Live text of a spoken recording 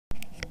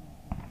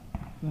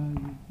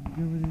You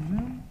good with your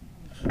zoom?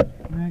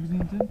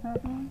 Magazine's in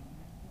properly?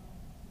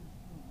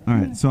 All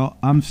right, so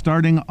I'm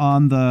starting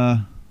on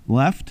the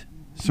left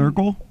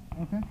circle.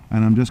 Okay.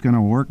 And I'm just going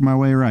to work my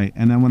way right.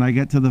 And then when I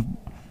get to the,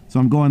 so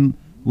I'm going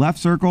left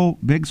circle,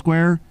 big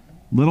square,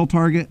 little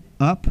target,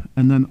 up,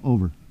 and then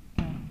over.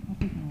 Okay. I'll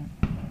take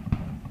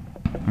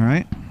that. All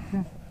right?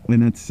 Okay.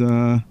 And it's,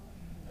 Right.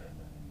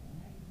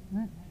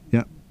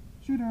 yep,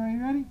 Shooter, are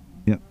you ready?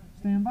 yep.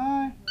 Stand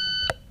by.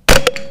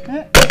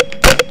 Hit.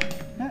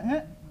 Hit,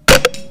 hit.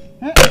 Hit.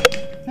 Hit.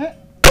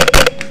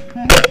 Hit.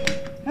 Hit.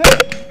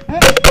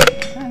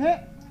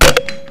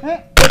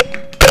 Hit.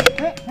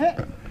 Hit. Hit.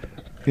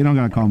 You don't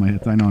got to call my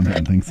hits. I know I'm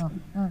hitting things. Oh,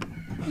 all right.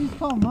 You just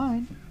call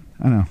mine.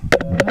 I know.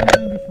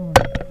 Before.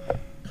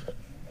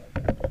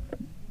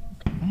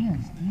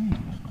 Fast,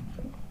 dang.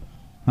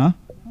 Huh?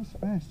 That was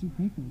fast. You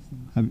pay for these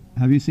things.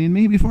 Have you seen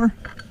me before?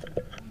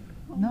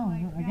 No,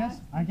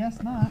 I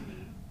guess not.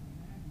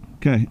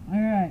 Okay. All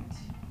right.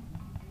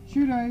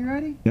 Shooter, are you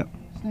ready? Yep.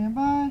 Stand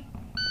by.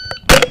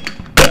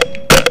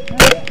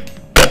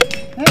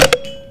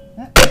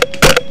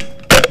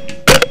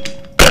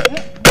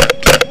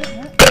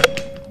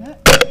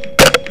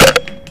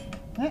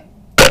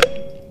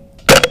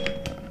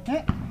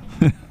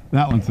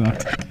 That one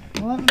sucked.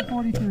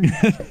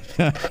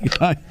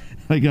 11:43.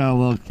 I got a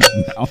little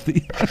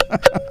mouthy.